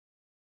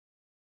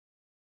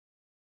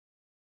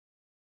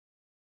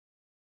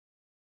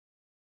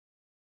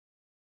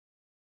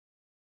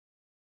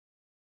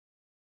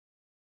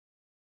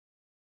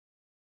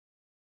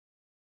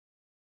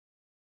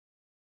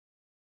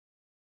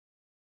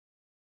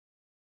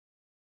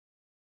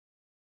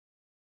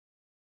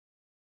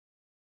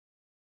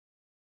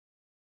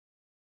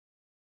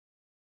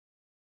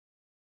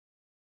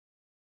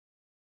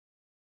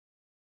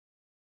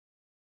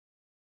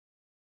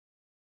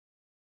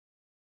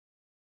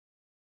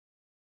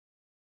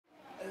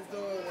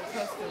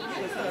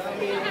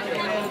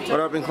What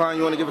up, Inclyne?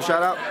 You want to give a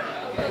shout out?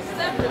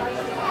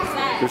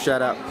 Give a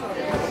shout out.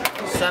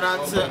 Shout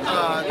out to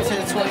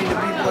 1020, the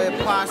B-Boy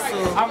Apostle,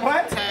 T.A.G, my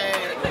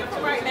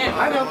man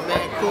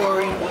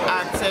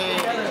K.O.R.I,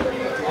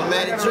 T.A.G, my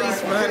man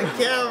Idris behind the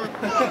camera,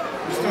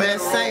 this man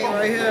Saint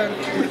right here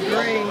in the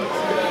green.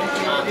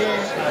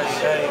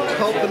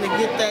 Hoping to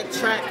get that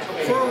track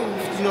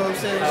approved, you know what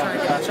I'm saying?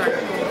 Track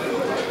approved.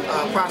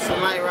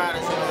 Process Light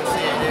Riders, you know what I'm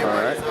saying?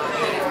 Everybody's out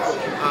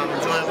there.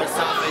 Enjoying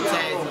myself at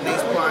T.A.G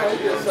Release Party,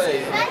 you know what I'm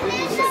saying?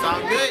 It's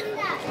all good.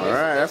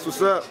 Alright, that's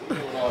what's up.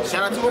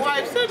 Shout out to my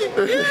wife, Cindy.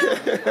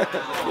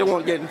 You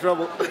won't get in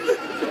trouble.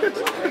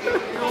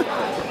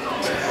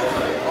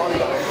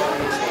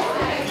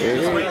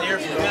 Just waiting here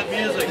for good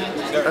music.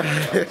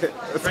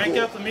 Crank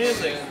up the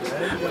music.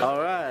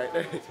 Alright.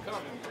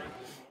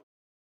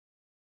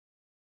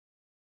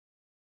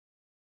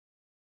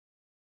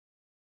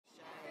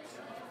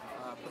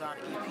 Put out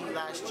an EP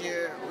last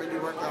year, really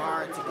working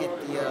hard to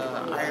get the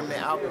Iron Man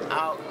album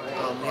out.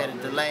 We had a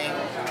delay.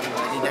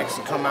 It didn't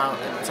actually come out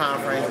at the time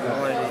frame we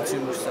wanted it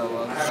to,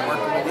 so just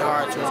working really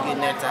hard towards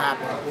getting that to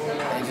happen.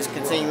 And just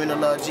continuing to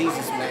love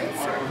Jesus, man.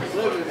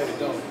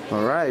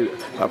 Alright,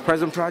 a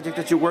present project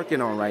that you're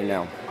working on right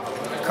now?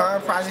 The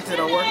current project that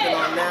I'm working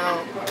on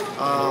now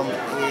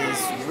is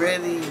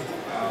really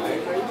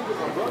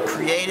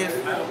creative.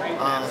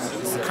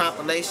 It's a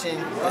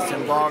compilation that's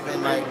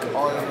involving like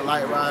all of the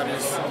Light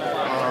Riders.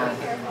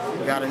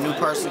 We got a new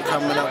person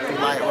coming up with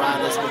Light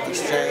Riders with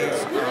Exchange.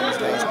 His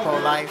name's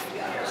Pro-Life.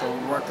 So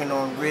we're working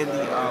on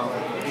really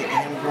getting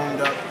him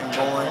groomed up and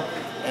going,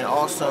 and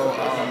also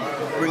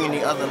bringing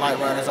the other Light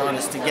Riders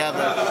artists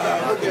together.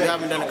 We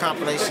haven't done a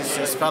compilation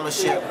since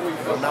Fellowship.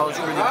 That was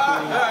really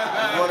cool. We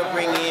want to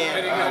bring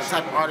in the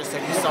type of artists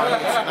that we saw here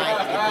tonight,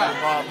 get them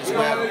involved as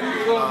well.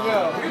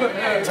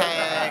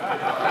 T.A.G,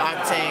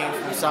 Octane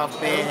from South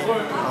Bend, a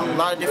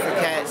lot of different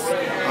cats.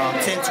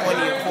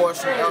 1020, of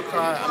course, from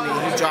L.K.O.R.I. I mean,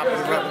 he's dropping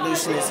the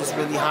Revolutionist. It's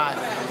really hot.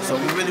 So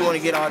we really want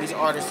to get all these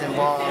artists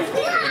involved and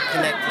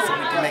connected so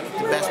we can make it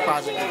the best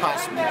project it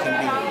possibly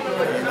can be.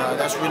 And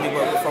that's really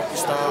what we're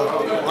focused on.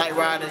 Light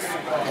Riders,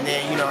 and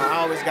then, you know, I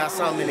always got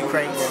something in the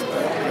crates.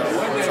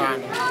 We're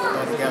trying to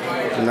go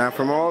together. Now,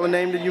 from all the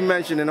names that you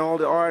mentioned and all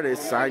the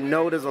artists, I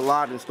know there's a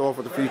lot in store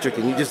for the future.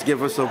 Can you just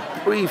give us a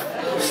brief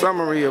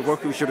summary of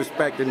what we should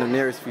expect in the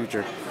nearest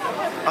future?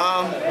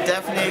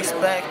 Definitely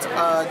expect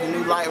the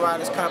new Light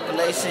Riders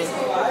compilation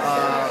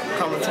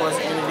coming towards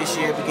the end of this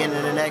year, beginning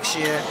of the next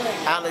year.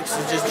 Alex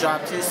has just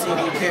dropped his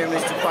CD,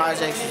 Pyramids to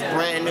Projects. It's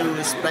brand new,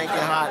 it's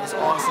spanking hot, it's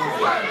awesome.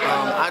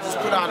 I just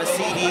put out a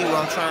CD where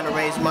I'm trying to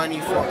raise money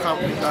for a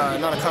company,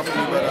 not a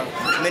company, but a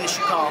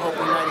ministry called Hope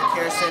United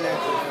Care Center.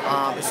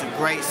 It's a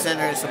great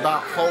center. It's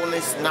about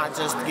wholeness, not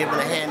just giving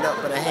a hand up,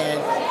 but a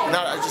hand,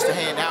 not just a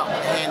hand out, but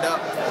a hand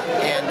up.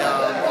 And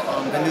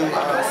the new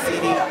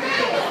CD,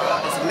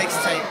 it's a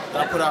mixtape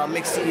that I put out, a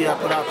mix CD that I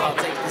put out called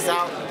Take This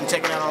Out. You can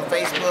check it out on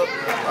Facebook,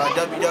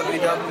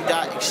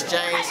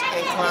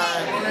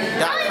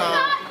 www.exchangeIncline.com.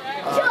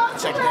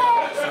 Check that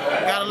out. So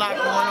we got a lot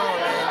going on,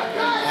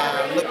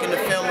 man. Looking to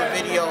film a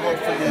video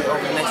hopefully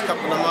over the next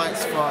couple of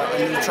months for a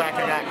new track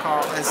I got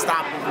called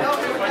Unstoppable.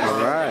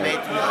 Alright.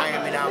 Made through the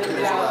Iron Man album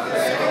as well.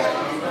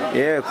 So.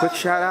 Yeah, quick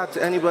shout out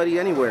to anybody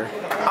anywhere.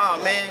 Oh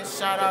man,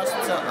 shout outs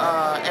to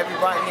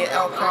everybody in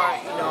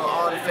L.K.O.R.I, you know,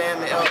 all the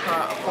family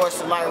L.K.O.R.I, of course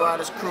the Light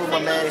Riders crew, my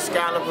man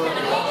Excalibur,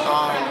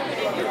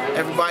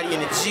 everybody in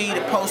the G,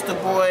 the Poster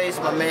Boys,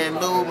 my man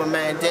Lou, my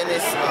man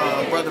Dennis,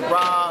 brother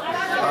Rob,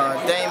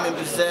 Damon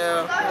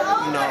Bazell,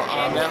 you know,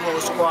 that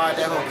whole squad,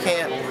 that whole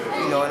camp,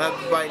 you know, and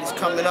everybody that's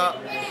coming up,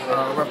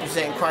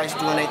 representing Christ,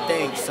 doing their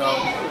thing. So,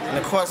 and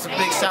of course a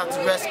big shout to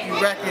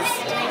ResQ Records,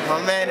 my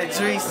man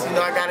Idris, you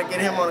know, I gotta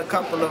get him on a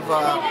couple of, you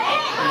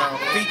know,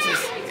 features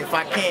if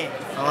I can.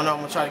 I don't know, I'm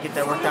gonna try to get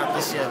that worked out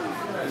this year.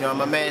 You know,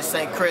 my man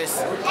St. Chris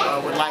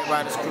with Light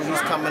Riders crew, he's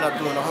coming up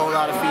doing a whole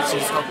lot of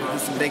features. Hope to do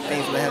some big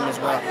things with him as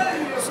well.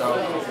 So,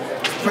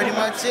 that's pretty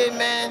much it,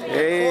 man.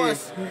 Hey. Of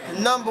course, the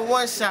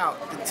 #1 shout,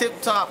 the tip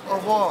top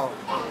of all,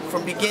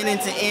 from beginning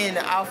to end,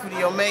 the Alpha,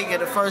 the Omega,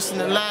 the first and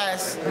the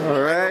last.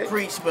 Alright.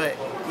 Preach, but,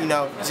 you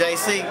know,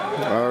 JC.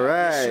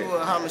 Alright.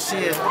 Yeshua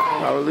HaMashiach.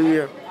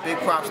 Hallelujah. Big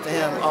props to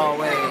him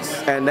always.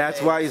 And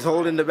that's why he's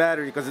holding the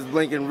battery, because it's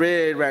blinking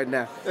red right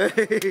now. Alright,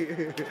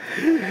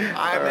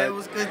 man, it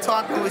was good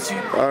talking with you.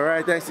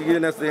 Alright, thanks for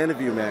giving us the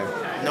interview, man.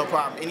 No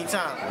problem,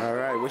 anytime.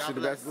 Alright, wish you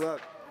the best of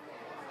luck.